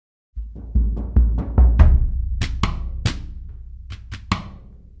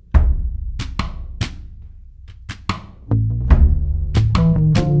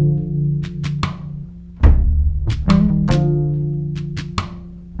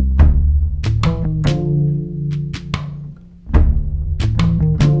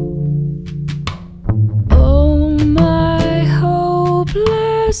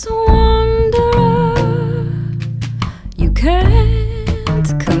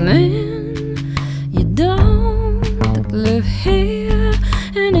come in. You don't live here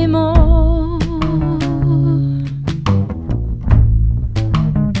anymore.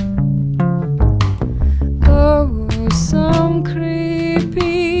 Oh, some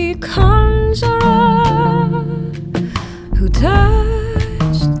creepy conjurer who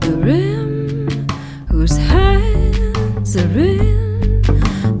touched the rim, whose hands are in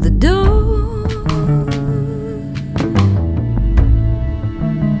the door.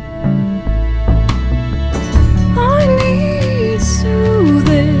 I need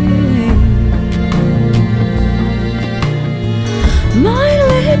soothing. My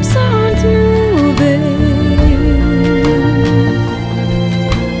lips aren't moving.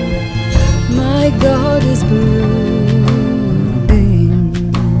 My God is brooding.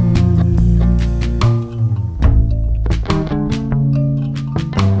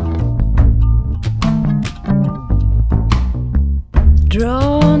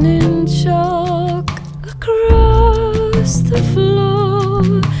 Drawn in chalk across the floor,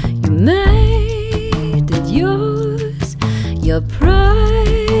 you made it yours, your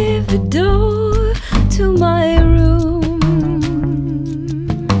private door to my room.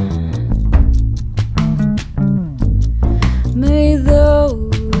 May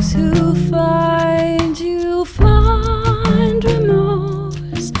those who find you find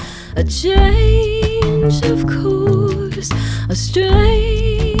remorse, a change of course, a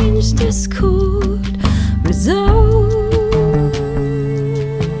strange discord resolve.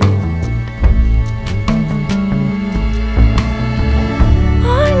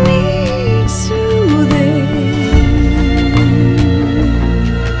 I need soothing.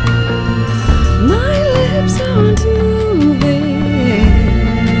 My lips aren't moving.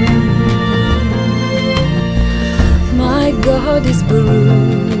 My God is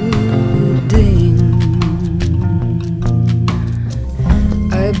brooding.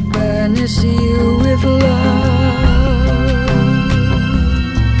 I banish you with love.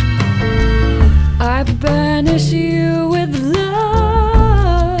 I banish you with love.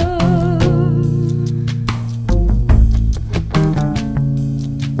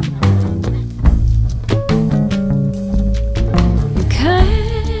 You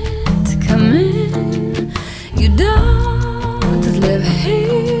can't come in. You don't live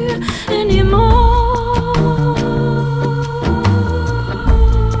here anymore.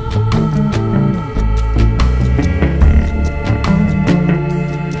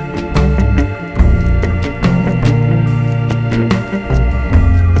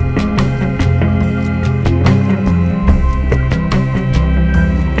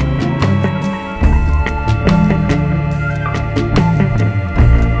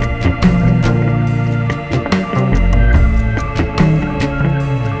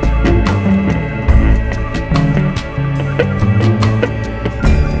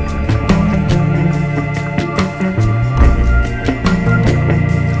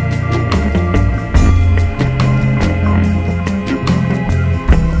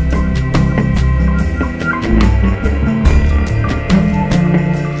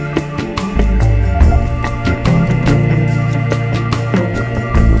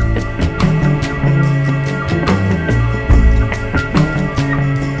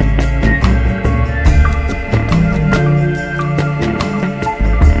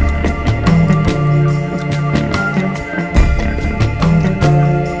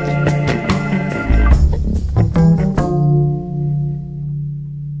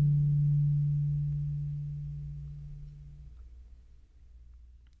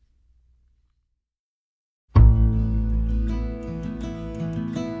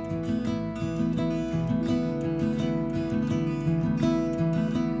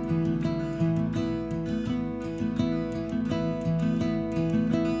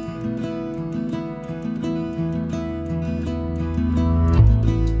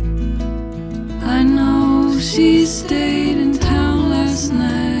 I know she stayed in town last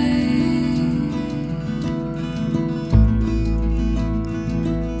night.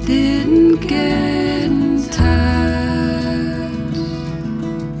 Didn't get in touch.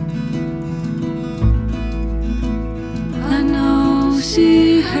 I know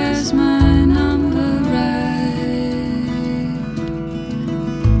she has my number right.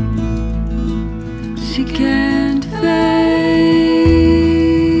 She can't face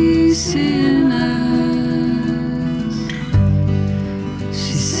in us.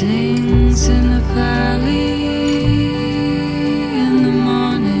 She sings in the valley in the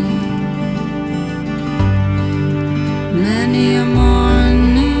morning. Many a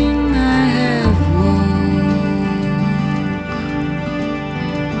morning I have woke,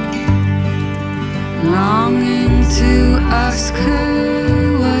 longing to ask her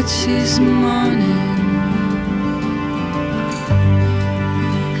what she's mourning.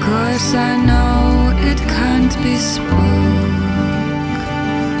 'Course I know it can't be spoke.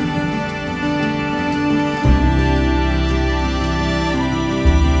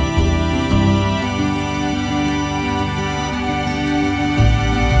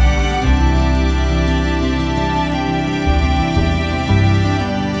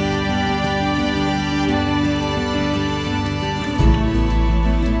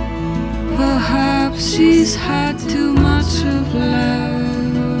 Perhaps she's had too much of love.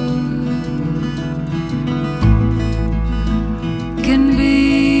 Can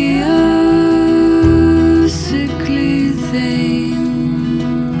be a sickly thing.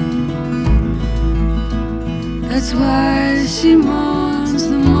 That's why she mourns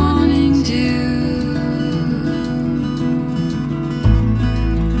the morning dew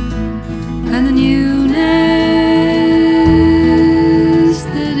and the newness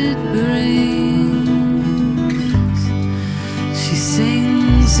that it brings. She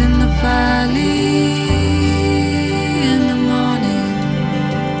sings in the valley in the morning.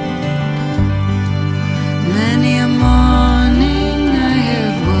 Many a morning I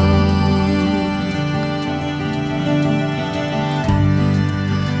have woke,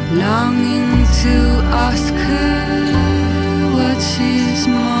 longing to ask her what she's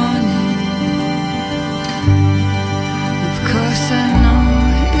mourning. Of course I know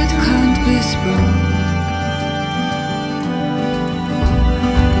it can't be spoke.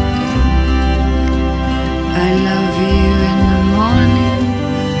 I love you in the morning.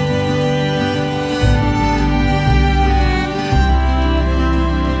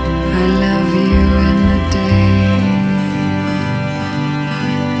 I love you in the day.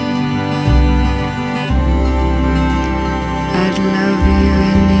 I'd love you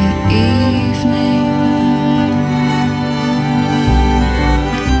in the evening.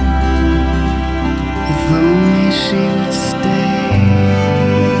 If only she would stay.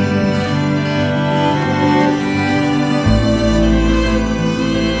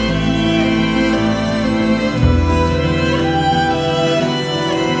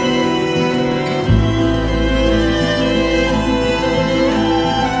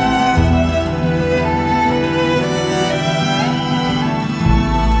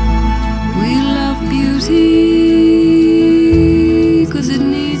 We love beauty 'cause it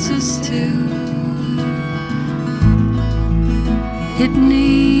needs us to. It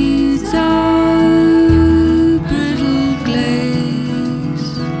needs our brittle glaze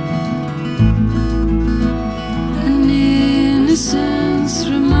and innocence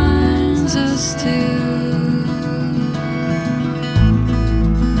reminds us to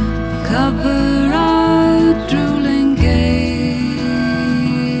cover our drooling gaze.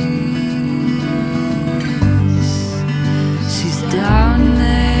 She's down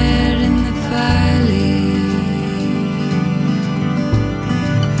there in the valley.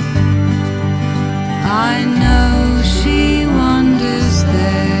 I know she wanders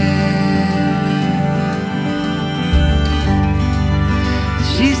there.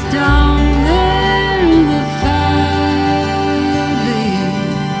 She's down there in the valley.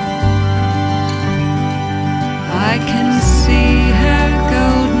 I can see her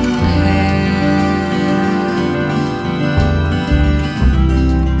golden hair.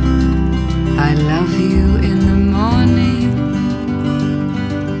 I love you in the morning.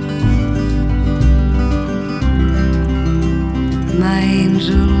 My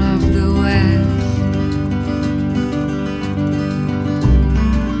angel of the West.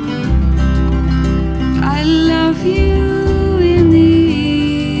 I love you in the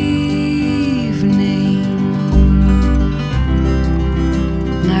evening.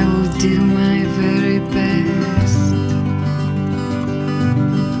 And I will do my very best.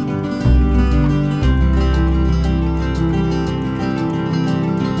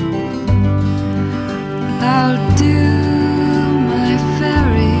 I'll do my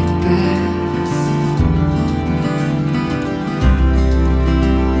very best.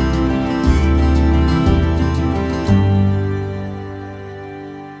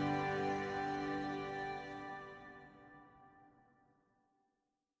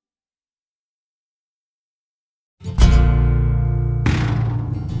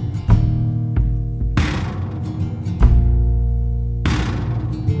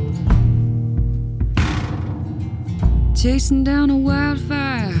 Chasing down a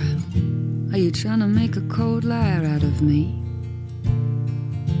wildfire. Are you trying to make a cold liar out of me?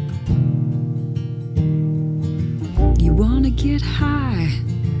 You wanna get high.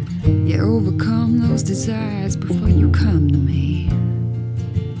 You overcome those desires before you come to me.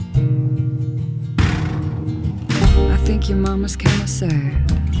 I think your mama's kinda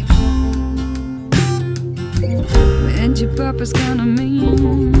sad, and your papa's kinda mean.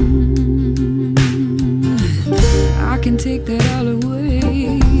 I can take that all away.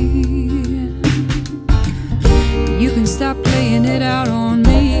 You can stop playing it out on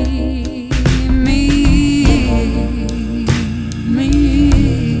me.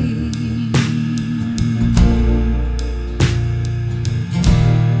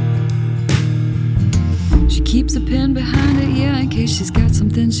 Keeps a pen behind it, yeah, in case she's got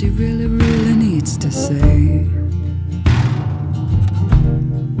something she really, really needs to say.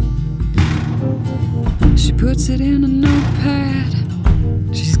 She puts it in a notepad.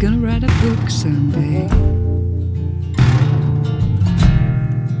 She's gonna write a book someday.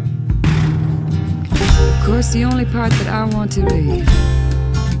 Of course, the only part that I want to read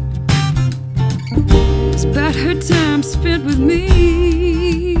is about her time spent with me.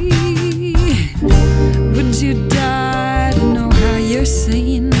 Would you die to know how you're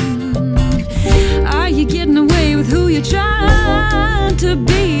seen? Are you getting away with who you're trying to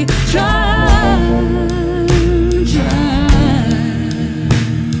be? Trying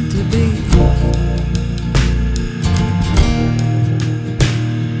to be.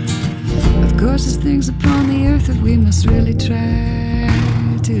 Of course, there's things upon the earth that we must really try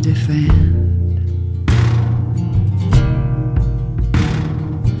to defend.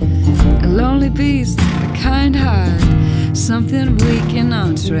 A lonely beast, a kind heart, something weak and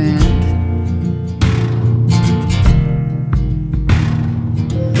on trend.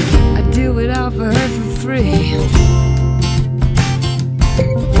 I do it all for her for free.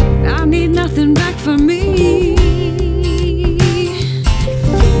 I need nothing back for me.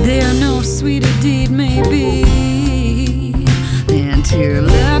 There no sweeter deed maybe than to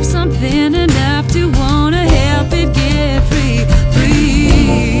love something enough to wanna help it get free.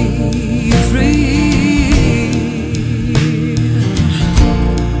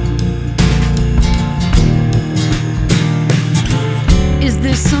 Is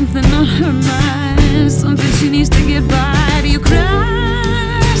there something on her mind, something she needs to get by? Do you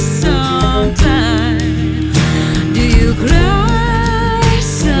cry sometimes? Do you cry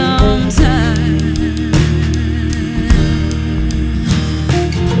sometimes?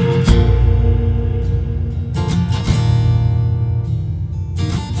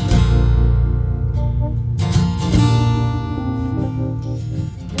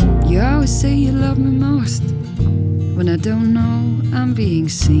 You always say you love me most when I don't know I'm being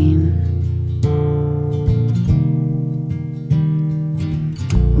seen.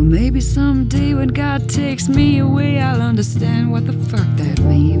 Well, maybe someday when God takes me away, I'll understand what the fuck that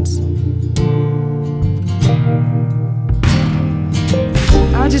means.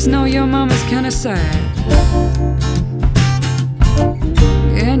 I just know your mama's kinda sad,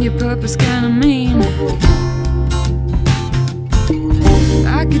 and your papa's kinda mean.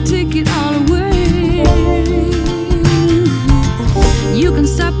 I could take it all away. You can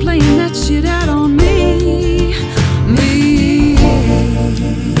stop playing that shit out on me.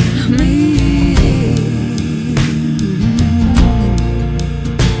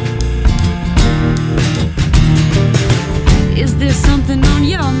 Is there something on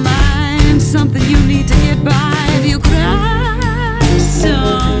your mind, something you need to get by? Do you cry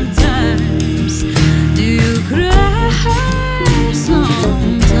sometimes? Do you cry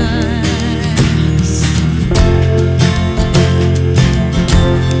sometimes?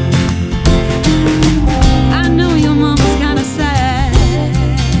 I know your mama's kinda sad.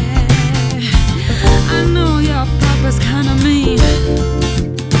 I know your papa's kinda mean.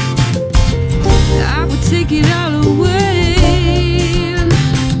 I would take it all away.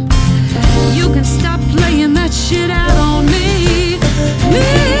 You can stop playing that shit out on me.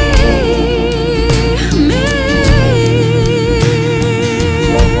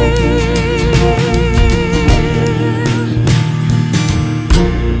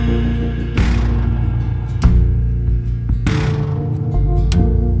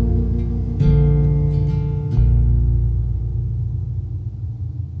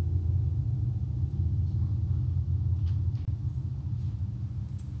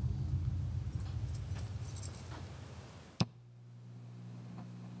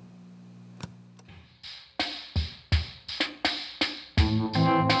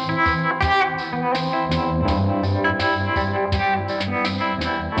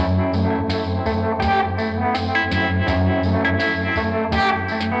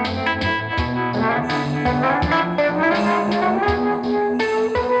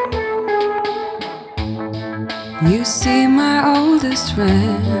 You see my oldest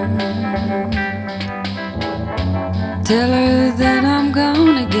friend, tell her that I'm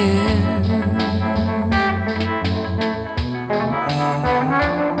gone again.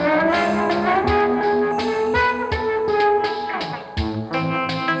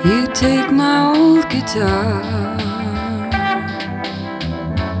 Take my old guitar,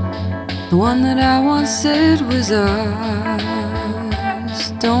 the one that I once said was ours.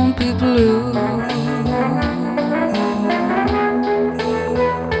 Don't be blue.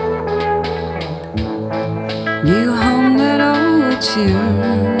 You hum that old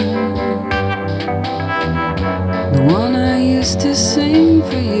tune, the one I used to sing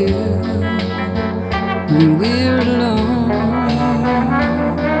for you when we're alone.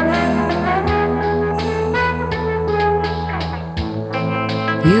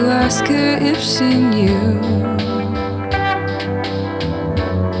 You ask her if she knew.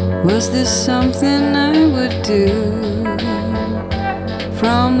 Was this something I would do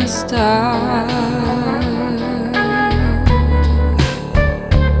from the start?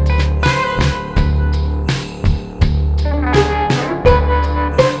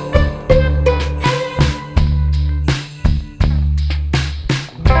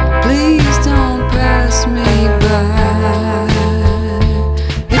 Please don't pass me by.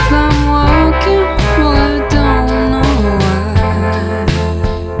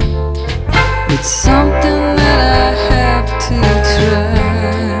 It's something that I have to try.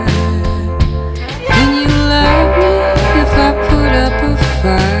 Can you love me if I put up a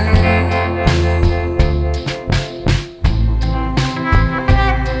fight?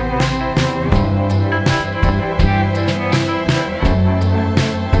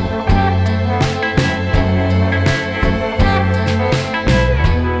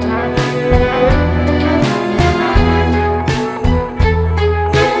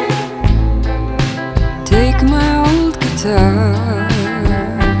 Take my old guitar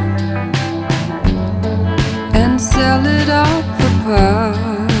and sell it off for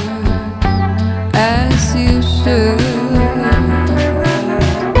part, as you should.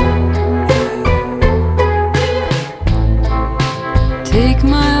 Take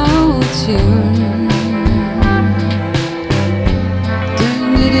my old tune,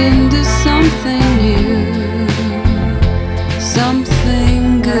 turn it into something new,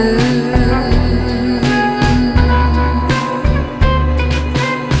 something good.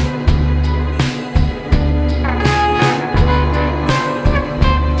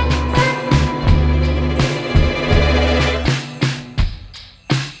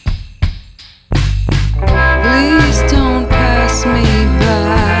 Please don't pass me by.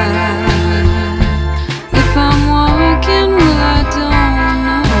 If I'm walking, well, I don't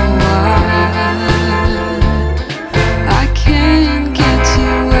know why. I can't get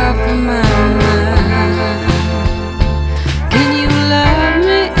you off of my mind. Can you love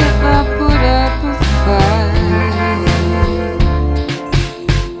me if I put up a fight?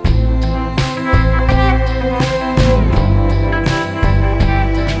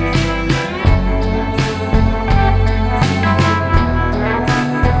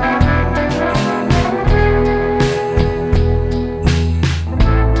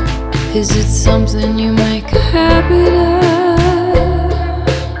 Is it something you make a habit of?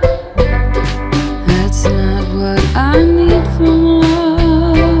 That's not what I need from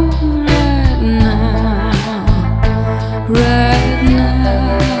love right now, right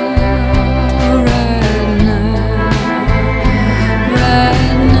now, right now,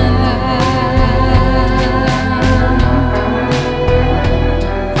 right now.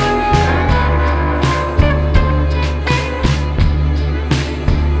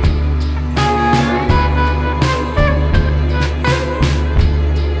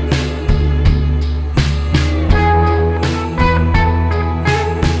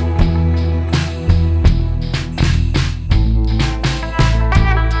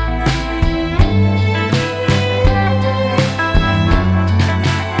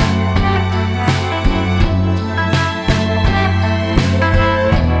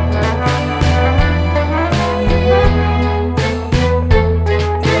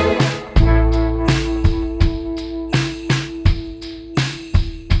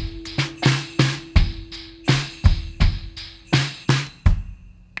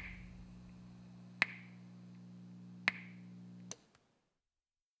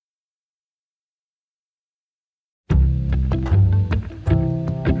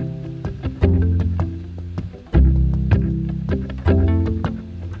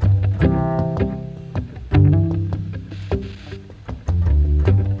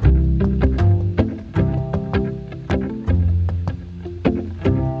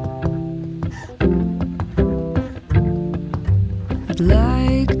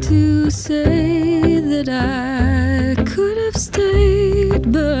 Like to say that I could have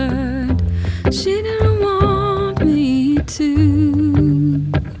stayed, but she didn't want me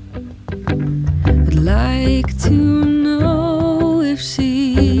to. I'd like to know if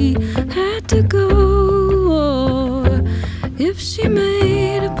she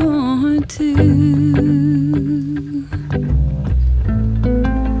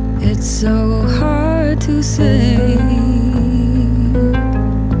so hard to say.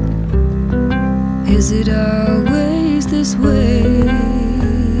 Is it always this way?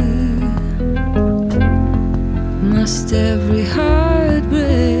 Must every heart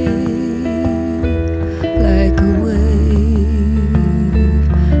break like a wave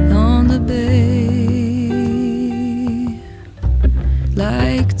on the bay?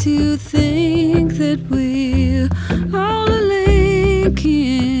 Like to think that we're all alike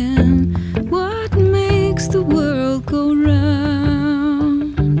in what makes the world go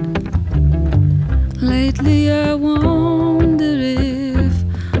round. Lately I wonder if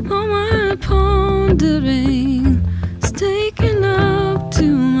all my pondering is taking up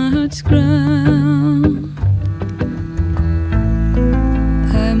too much ground.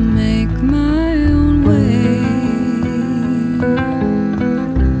 I make my own way,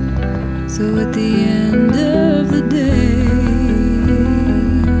 so at the end of the day,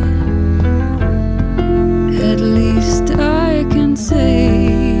 at least I can say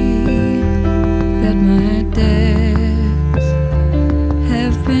that my debts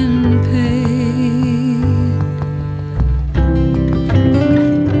have been paid.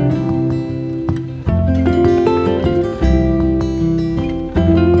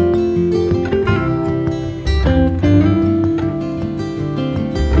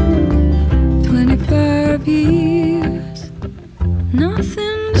 25 years,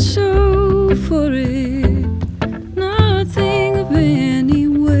 nothing to show for it, nothing of any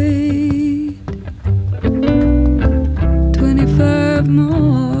weight. 25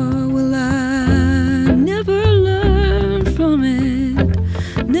 more, will I never learn from it,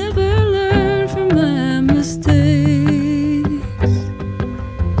 never learn from my mistakes?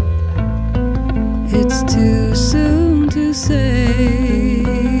 It's too soon to say.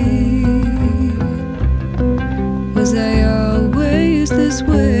 Was I always this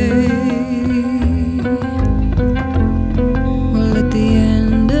way? Well, at the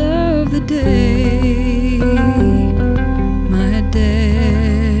end of the day, my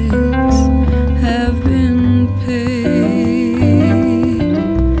debts have been paid.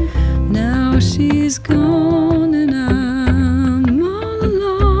 Now she's gone and I'm all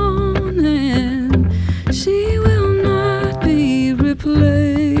alone, and she will not be replaced.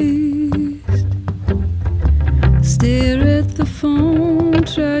 Stare at the phone,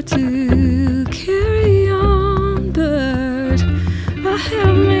 try to carry on, but I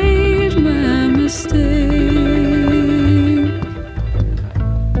have made my mistake.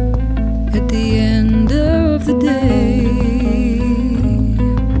 At the end of the day,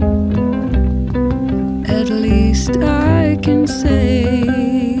 at least I can say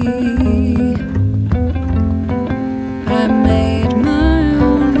I made my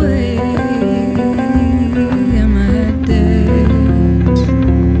own way, and my debts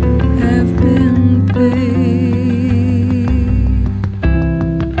have been paid.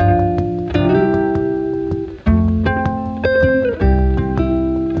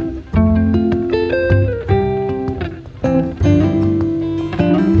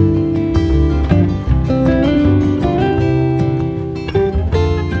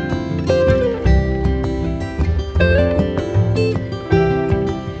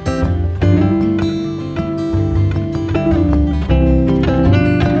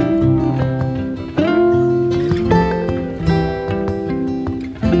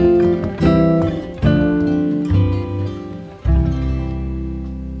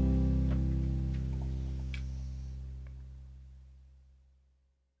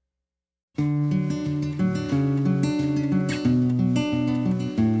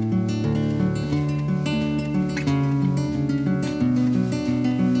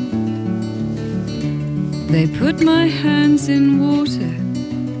 They put my hands in water,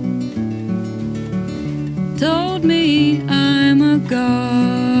 told me I'm a god.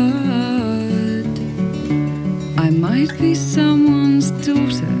 I might be someone's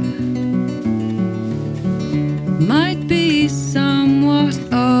daughter, might be somewhat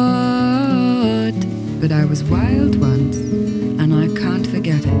odd, but I was wild once and I can't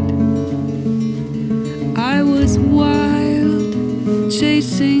forget it. I was wild,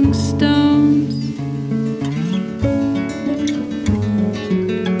 chasing stones.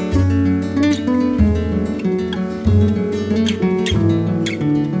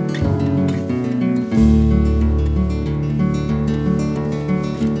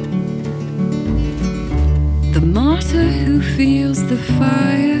 Who feels the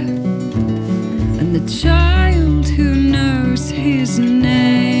fire, and the child who knows his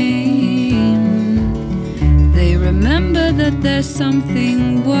name. They remember that there's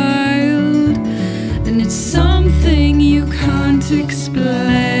something wild, and it's something you can't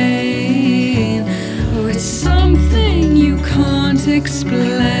explain.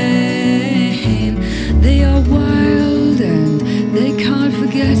 explain. They are wild and they can't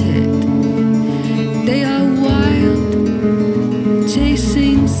forget it. They are wild,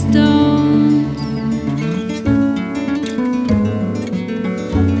 chasing stones.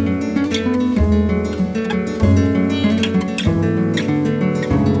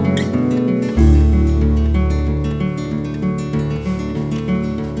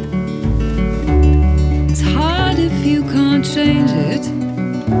 It's hard if you can't change it.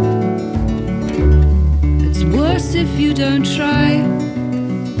 It's worse if you don't try.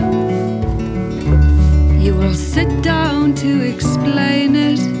 You will sit down to explain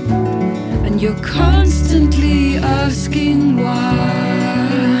it, and you're constantly asking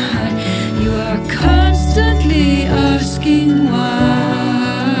why. You are constantly asking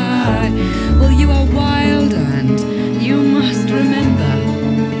why. Well, you are wild and you must remember.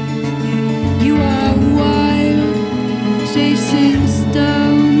 You are wild, chasing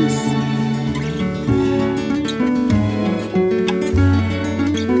stones.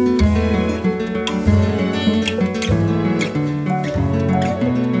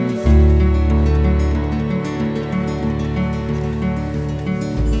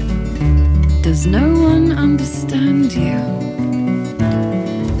 Does no one understand you?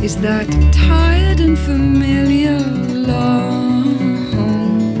 Is that tired and familiar long?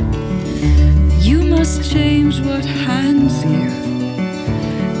 You must change what hands you.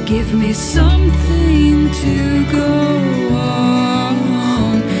 Give me something to go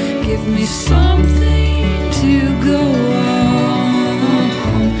on. Give me something to go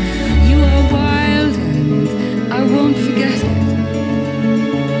on. You are wild and I won't forget it.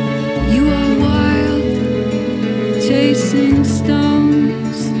 You are wild, chasing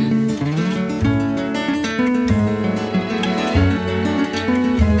stones.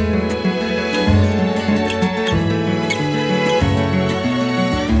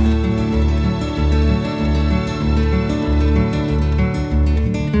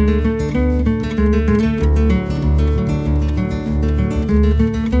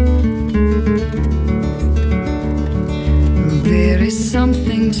 There is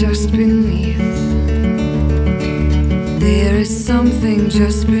something just beneath. There is something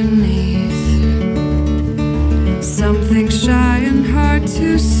just beneath. Something shy and hard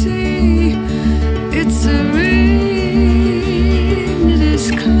to see. It's a ring, it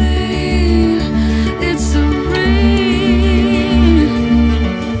is clear. It's a ring.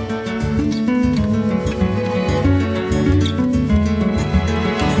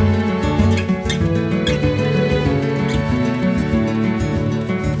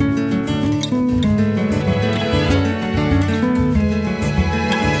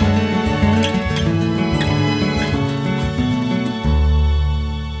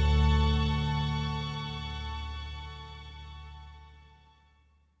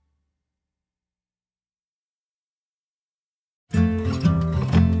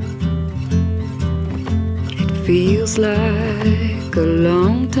 Feels like a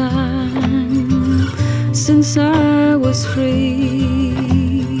long time since I was free.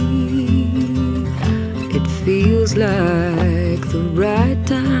 It feels like the right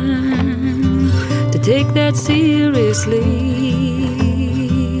time to take that seriously.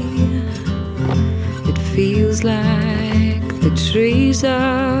 It feels like the trees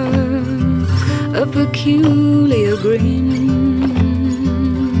are a peculiar green.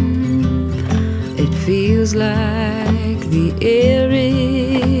 It feels like the air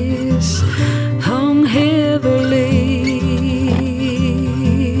is hung heavily.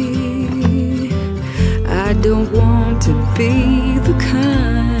 I don't want to be the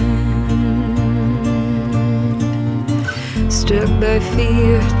kind struck by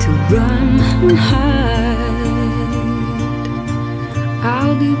fear to run and hide.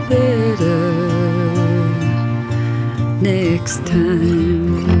 I'll be better next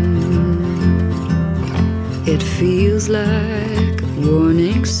time. It feels like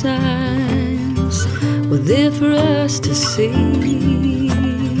warning signs were there for us to see.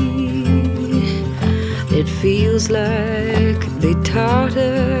 It feels like they taught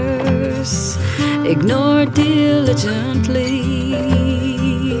us, ignore diligently.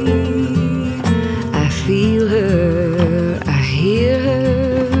 I feel her, I hear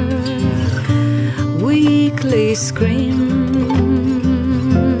her weakly scream.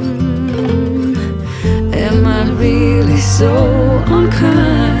 Am I really so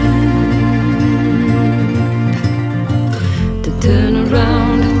unkind to turn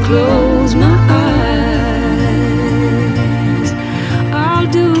around and close my eyes? I'll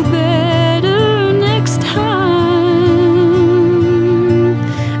do better next time.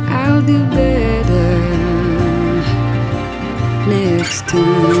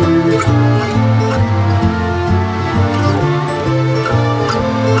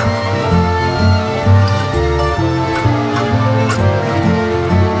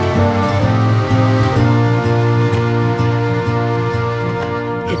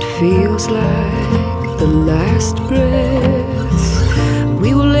 feels like the last breath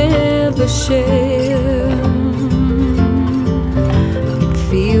we will ever share. It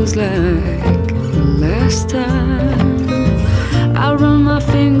feels like the last time I'll run my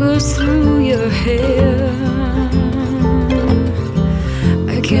fingers through your hair.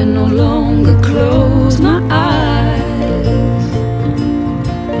 I can no longer close my eyes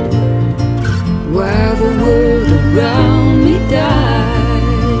while the world around me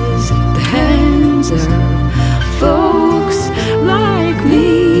dies at the hands of folks like me.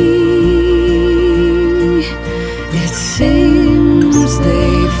 It seems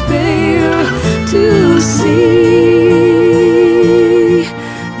they fail to see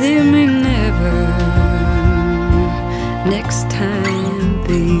there may never next time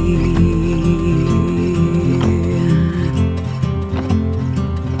be.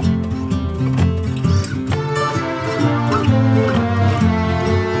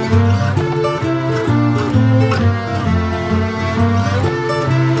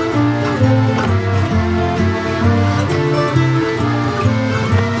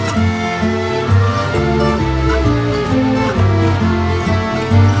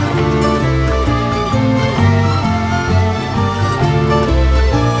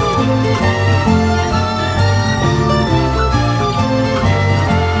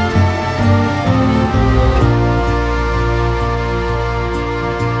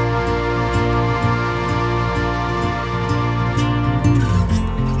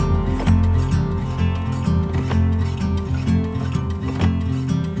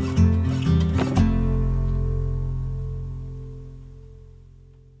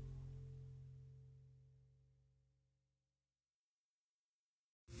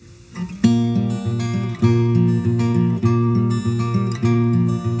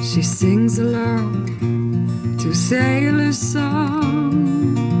 She sings along to a sailor's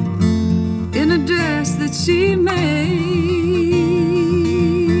song in a dress that she made.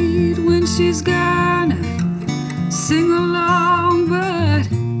 When she's gonna sing along, but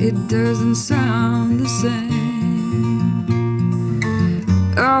it doesn't sound the same.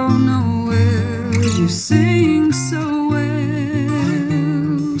 Oh, Nouel, you sing so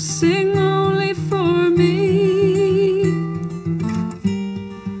well. Sing only for me.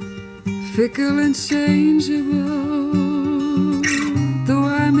 Fickle and changeable, though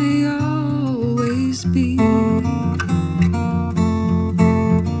I may always be.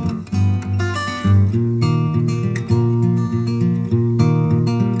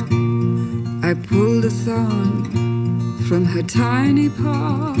 I pulled a thorn from her tiny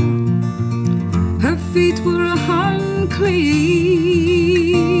paw. Her feet were unclean.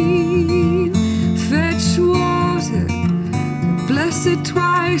 Fetch water, bless it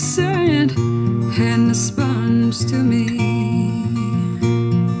twice, and hand the sponge to me.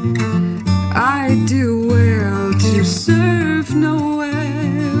 I do well to serve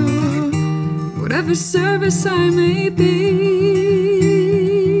Nouel, whatever service I may be.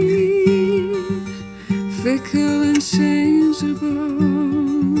 Fickle and changeable,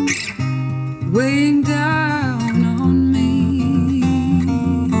 weighing down on me.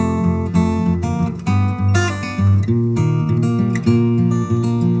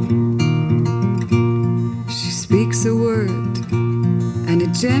 A word and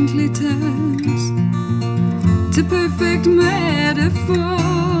it gently turns to perfect metaphor.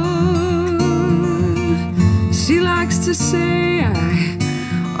 She likes to say I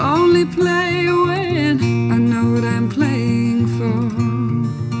only play when I know what I'm playing for.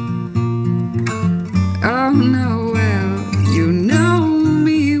 Oh, Nouel, you know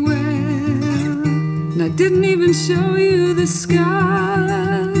me well, and I didn't even show you the sky.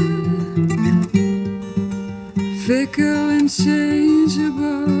 Fickle and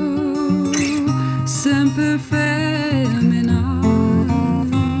changeable, Semper Femina.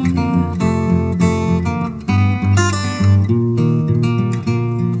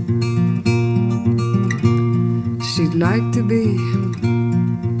 She'd like to be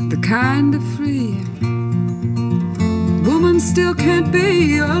the kind of free woman still can't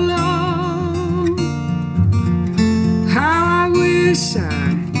be alone. How I wish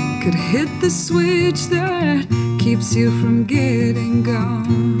I could hit the switch that keeps you from getting gone.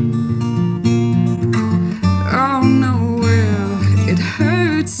 Oh, Nouel, it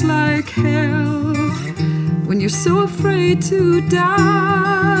hurts like hell when you're so afraid to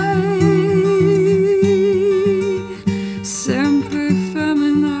die. Semper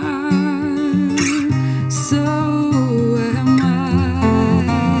Femina, so am I.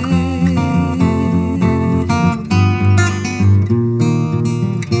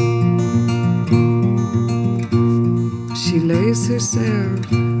 She lays herself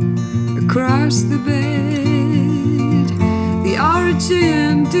across the bed, the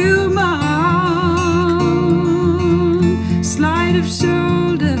origin du monde, slight of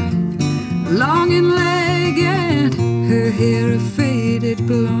shoulder, long and legged, her hair a faded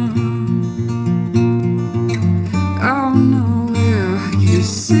blonde. Oh Nouel, you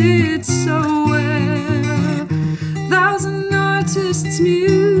see it so well, thousand artists muse,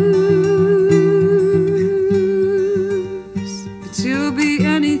 but you'll be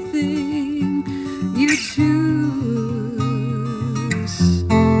anything you choose.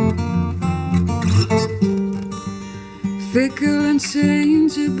 Fickle and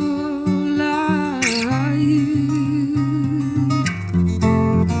changeable are you,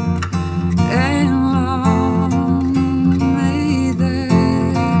 and long may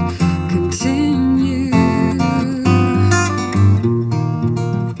that continue.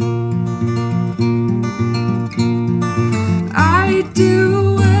 I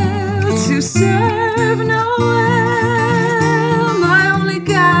do well to serve Nouel, my only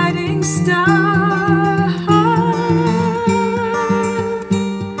guiding star.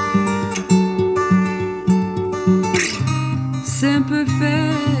 Semper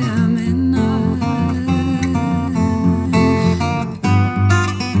Femina.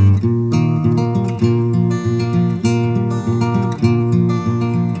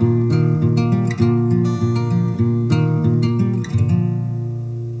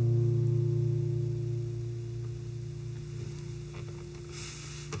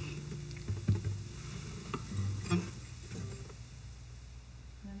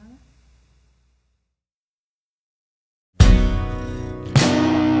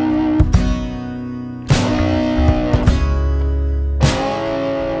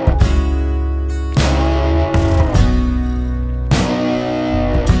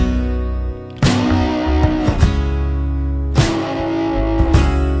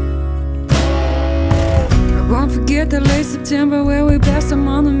 Won't forget the late September where we passed them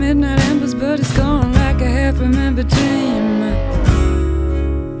on the midnight embers, but it's gone like a half-remembered dream.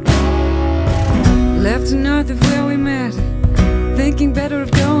 Left to north of where we met, thinking better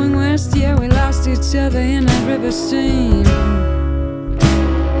of going west. Yeah, we lost each other in a river stream.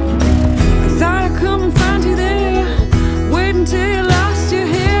 I thought I'd come and find you there, wait until you lost your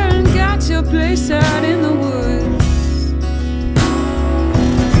hair and got your place out in the woods.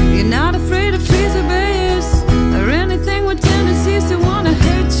 You're not afraid of trees or bears, or anything with tendencies to want to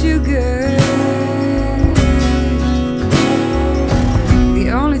hurt you, girl. The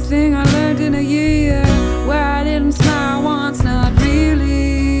only thing I learned in a year, where I didn't smile once, not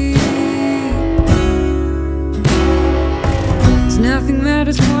really. It's nothing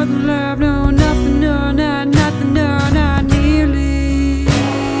matters more than love, no, nothing, no, not nothing, no, not nearly.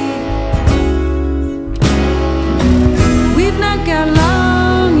 We've not got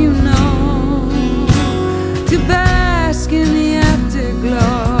long, you know, to bask in the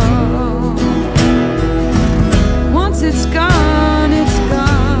afterglow. Once it's gone, it's gone.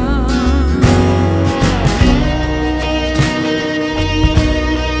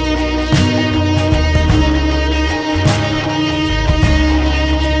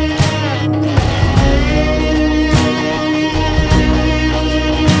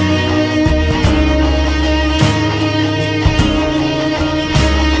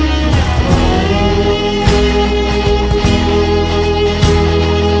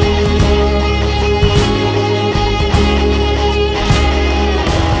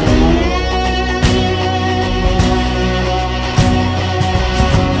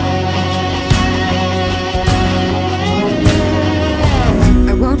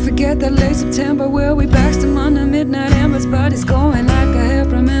 Forget that late September where we passed them on the midnight embers, but it's going like a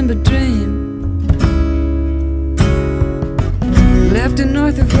half-remembered dream. Left to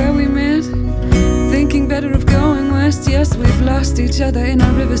north of where we met, thinking better of going west. Yes, we've lost each other in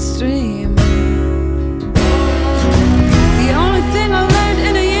a river stream. The only thing I